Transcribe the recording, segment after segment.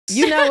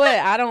You know what?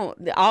 I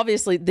don't.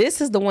 Obviously,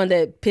 this is the one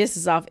that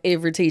pisses off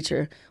every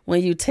teacher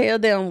when you tell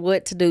them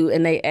what to do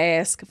and they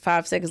ask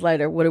 5 seconds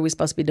later, "What are we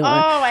supposed to be doing?"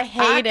 Oh, I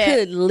hate it. I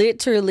could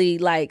literally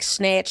like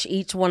snatch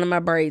each one of my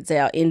braids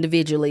out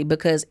individually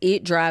because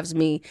it drives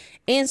me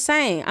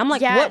insane. I'm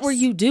like, Yes. what were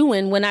you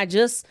doing when I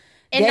just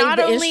And gave not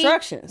the only,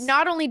 instructions?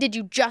 not only did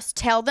you just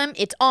tell them,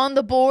 it's on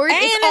the board,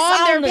 And it's it's on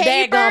on their the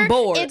paper, daggone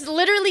board. it's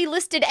literally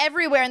listed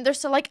everywhere, and they're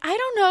still like, I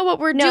don't know what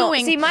we're No,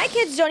 doing. see, my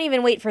kids don't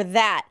even wait for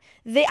that.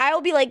 I will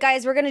be like,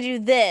 guys, we're gonna do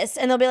this,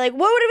 and they'll be like,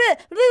 what would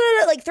it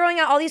be? Like throwing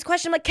out all these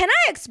questions. I'm like, can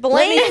I explain?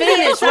 Let me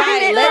finish, the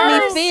right? assignment Let me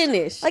first?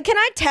 finish. Like, can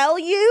I tell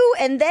you,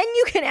 and then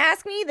you can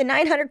ask me the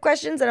 900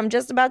 questions that I'm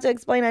just about to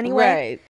explain anyway? Right.